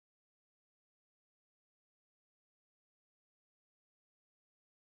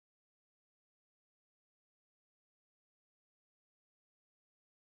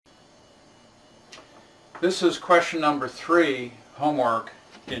This is question number 3, homework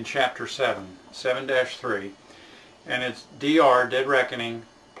in chapter 7-3, and it's DR, dead reckoning,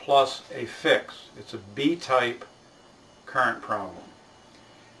 plus a fix. It's a B-type current problem.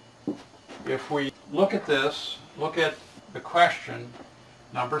 If we look at this, look at the question,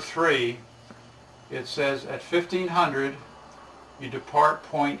 number 3, it says at 1500 you depart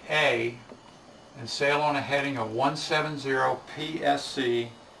point A and sail on a heading of 170 PSC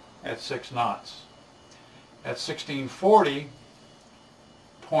at 6 knots. At 1640,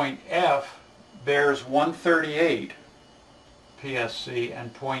 point F bears 138 PSC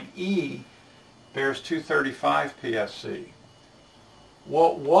and point E bears 235 PSC.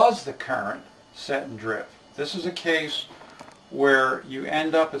 What was the current set and drift? This is a case where you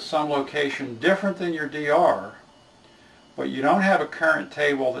end up at some location different than your DR, but you don't have a current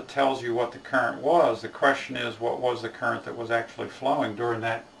table that tells you what the current was. The question is, what was the current that was actually flowing during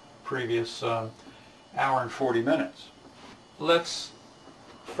that previous hour and 40 minutes? Let's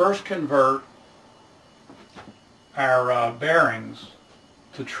first convert our bearings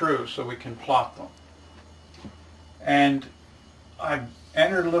to true so we can plot them. And I've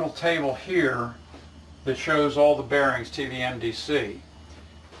entered a little table here that shows all the bearings TVMDC.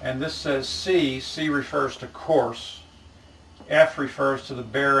 And this says C refers to course, F refers to the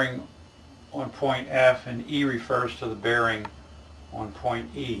bearing on point F, and E refers to the bearing on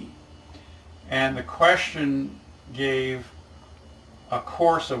point E. And the question gave a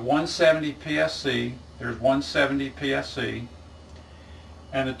course of 170 PSC, there's 170 PSC,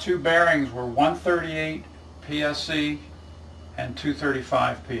 and the two bearings were 138 PSC and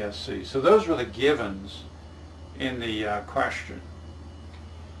 235 PSC. So those were the givens in the question.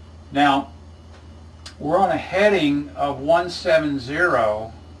 Now, we're on a heading of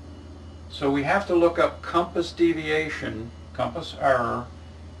 170, so we have to look up compass deviation, compass error,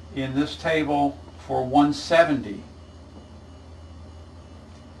 in this table for 170.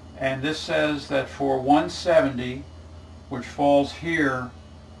 And this says that for 170, which falls here,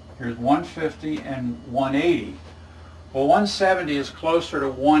 here's 150 and 180. Well, 170 is closer to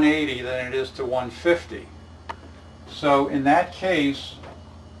 180 than it is to 150. So in that case,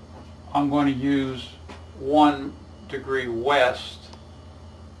 I'm going to use 1 degree west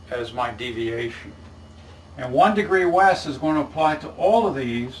as my deviation. And 1 degree west is going to apply to all of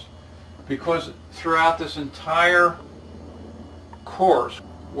these because throughout this entire course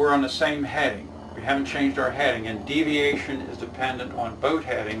we're on the same heading. We haven't changed our heading, and deviation is dependent on boat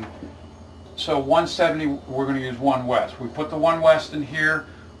heading. So 170, we're going to use 1 west. We put the 1 west in here,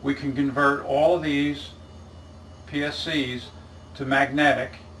 we can convert all of these PSCs to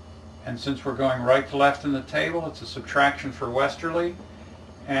magnetic, and since we're going right to left in the table, it's a subtraction for westerly,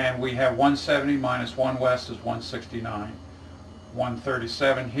 and we have 170 minus 1 west is 169.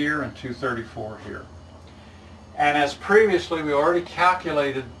 137 here and 234 here. And as previously, we already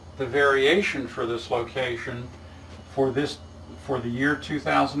calculated the variation for this location for the year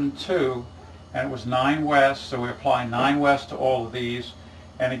 2002, and it was 9 west, so we apply 9 west to all of these.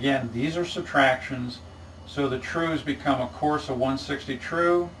 And again, these are subtractions, so the trues become a course of 160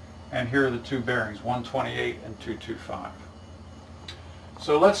 true, and here are the two bearings, 128 and 225.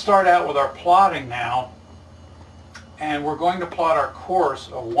 So let's start out with our plotting now, and we're going to plot our course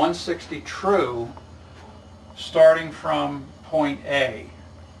of 160 true starting from point A.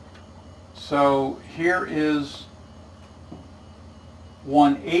 So here is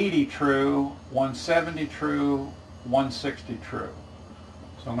 180 true, 170 true, 160 true.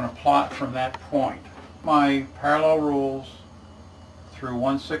 So I'm going to plot from that point. My parallel rules through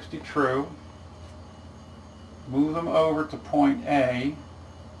 160 true, move them over to point A,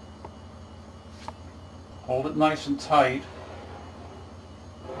 hold it nice and tight,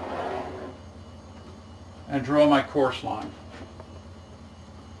 and draw my course line.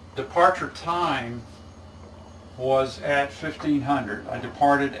 Departure time was at 1500. I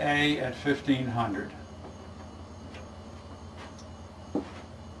departed A at 1500.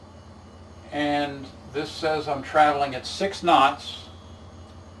 And this says I'm traveling at 6 knots,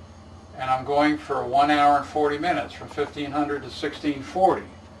 and I'm going for 1 hour and 40 minutes from 1500 to 1640.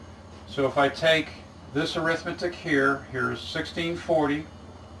 So if I take this arithmetic here, here's 1640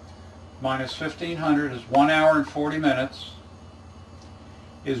 minus 1500 is 1 hour and 40 minutes,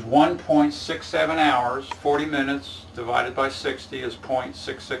 is 1.67 hours. 40 minutes divided by 60 is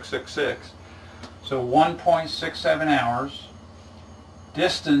 0.6666. So 1.67 hours.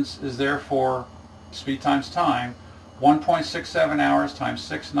 Distance is therefore speed times time. 1.67 hours times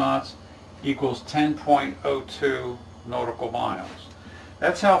 6 knots equals 10.02 nautical miles.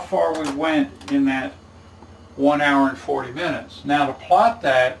 That's how far we went in that 1 hour and 40 minutes. Now to plot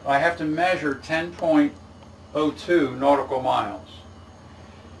that, I have to measure 10.02 10.02 nautical miles.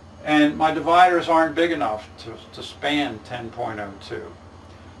 And my dividers aren't big enough to span 10.02.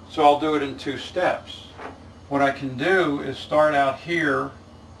 So I'll do it in 2 steps. What I can do is start out here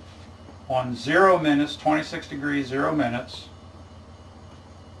on 0 minutes, 26 degrees, 0 minutes,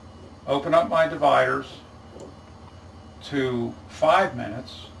 open up my dividers to 5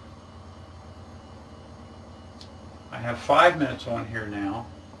 minutes. I have 5 minutes on here now.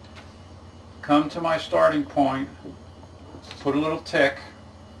 Come to my starting point, put a little tick.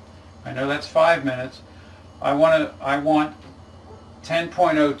 I know that's 5 minutes. I want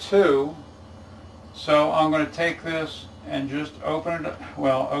 10.02, so I'm going to take this and just open it.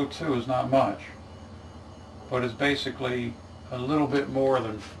 Well, 02 is not much, but it's basically a little bit more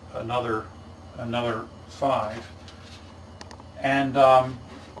than another 5. And I'll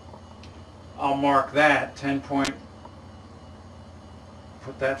mark that 10 point,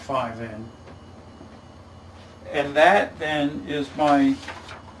 put that 5 in. And that then is my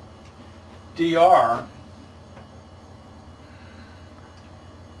DR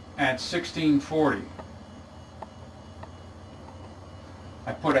at 1640.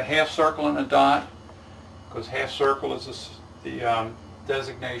 I put a half circle and a dot because half circle is the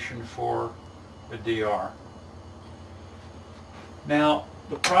designation for the DR. Now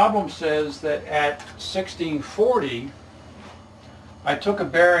the problem says that at 1640 I took a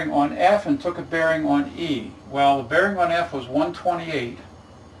bearing on F and took a bearing on E. Well, the bearing on F was 128.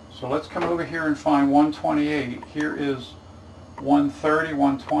 So let's come over here and find 128. Here is 130,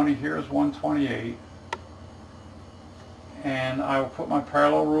 120, here is 128. And I will put my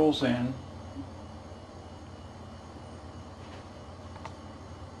parallel rules in.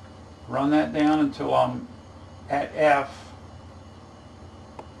 Run that down until I'm at F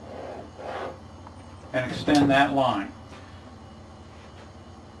and extend that line.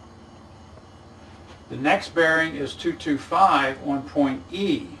 The next bearing is 225 on point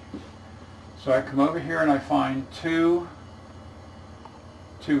E. So I come over here and I find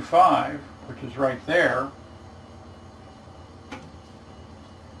 225, which is right there.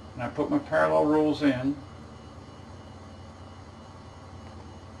 And I put my parallel rules in.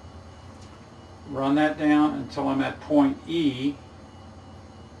 Run that down until I'm at point E.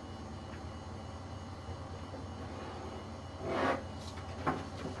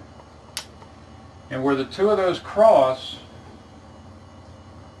 And where the two of those cross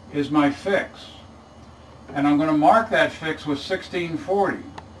is my fix. And I'm going to mark that fix with 1640.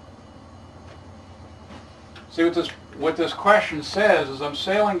 See what this question says is I'm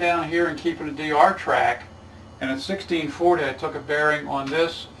sailing down here and keeping a DR track, and at 1640 I took a bearing on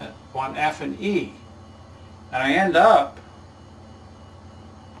this, on F and E. And I end up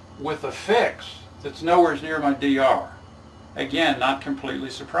with a fix that's nowhere near my DR. Again, not completely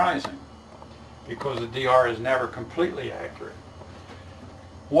surprising, because the DR is never completely accurate.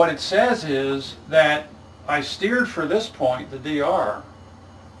 What it says is that I steered for this point, the DR,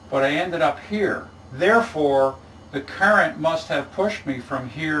 but I ended up here. Therefore, the current must have pushed me from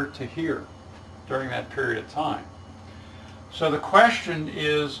here to here during that period of time. So the question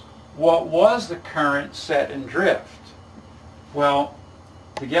is, what was the current set in drift? Well,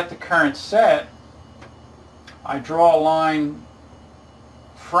 to get the current set, I draw a line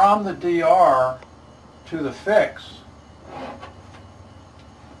from the DR to the fix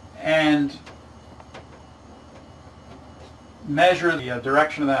and measure the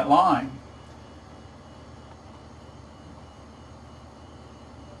direction of that line.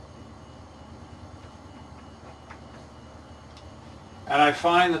 And I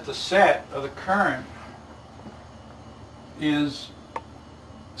find that the set of the current is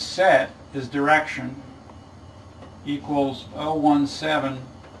direction equals 017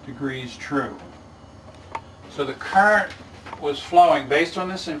 degrees true. So the current was flowing based on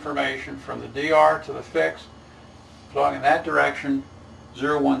this information from the DR to the fix, flowing in that direction,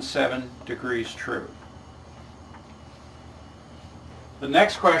 017 degrees true. The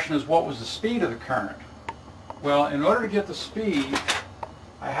next question is, what was the speed of the current? Well, in order to get the speed,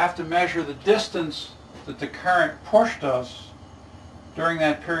 I have to measure the distance that the current pushed us during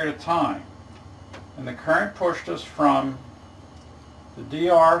that period of time. And the current pushed us from the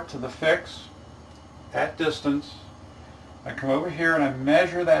DR to the fix, that distance. I come over here and I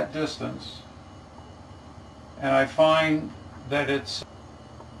measure that distance, and I find that it's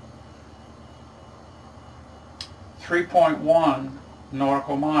 3.1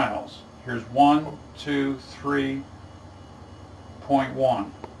 nautical miles. Here's 1, 2,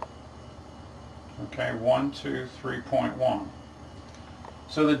 3.1. Okay, 1, 2, 3.1.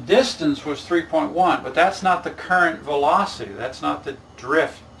 So the distance was 3.1, but that's not the current velocity. That's not the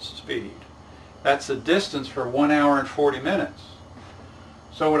drift speed. That's the distance for 1 hour and 40 minutes.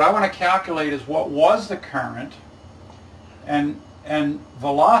 So what I want to calculate is what was the current, and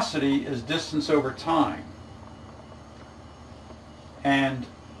velocity is distance over time. And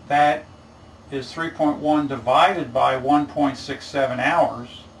that is 3.1 divided by 1.67 hours,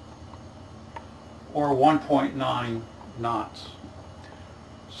 or 1.9 knots.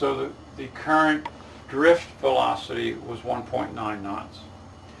 So the current drift velocity was 1.9 knots.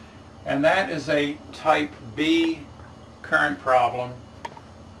 And that is a type B current problem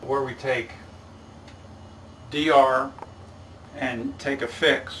where we take dr and take a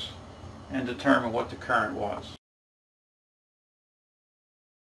fix and determine what the current was.